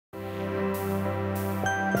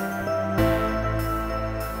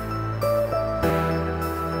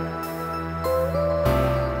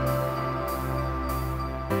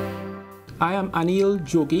I am Aneel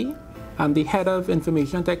Jogie. I'm the Head of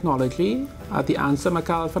Information Technology at the ANSA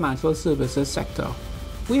Mcal Financial Services sector.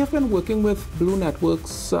 We have been working with BLU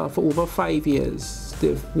Networks for over 5 years.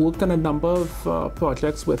 They've worked on a number of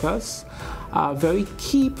projects with us. A very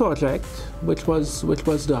key project which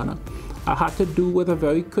was done had to do with a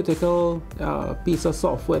very critical piece of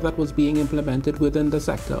software that was being implemented within the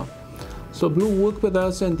sector. So BLU worked with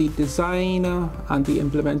us in the design and the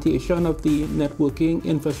implementation of the networking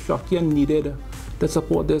infrastructure needed to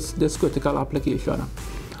support this critical application.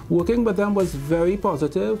 Working with them was very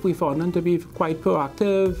positive. We found them to be quite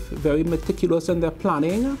proactive, very meticulous in their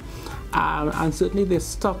planning, and certainly they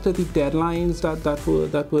stuck to the deadlines that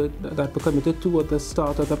were committed to at the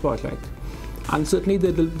start of the project. And certainly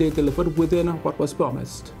they delivered within what was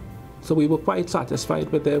promised. So we were quite satisfied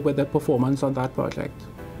with their performance on that project.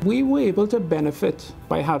 We were able to benefit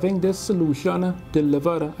by having this solution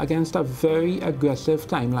delivered against a very aggressive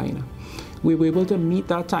timeline. We were able to meet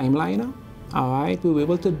that timeline. All right, we were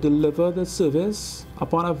able to deliver the service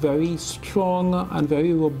upon a very strong and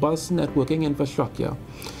very robust networking infrastructure.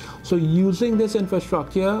 So using this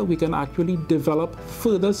infrastructure, we can actually develop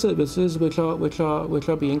further services which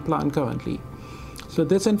are being planned currently. So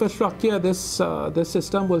this infrastructure, this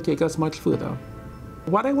system will take us much further.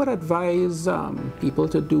 What I would advise people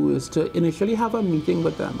to do is to initially have a meeting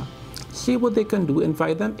with them. See what they can do,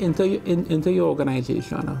 invite them into your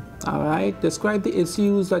organization. All right, describe the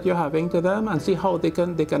issues that you're having to them and see how they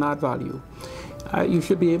can add value. You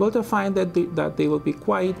should be able to find that they will be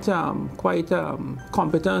quite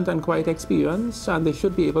competent and quite experienced, and they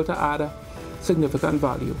should be able to add significant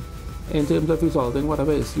value in terms of resolving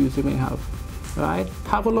whatever issues you may have. Right?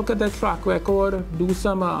 Have a look at their track record, do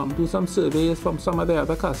some surveys from some of their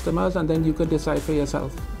other customers, and then you can decide for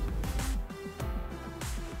yourself.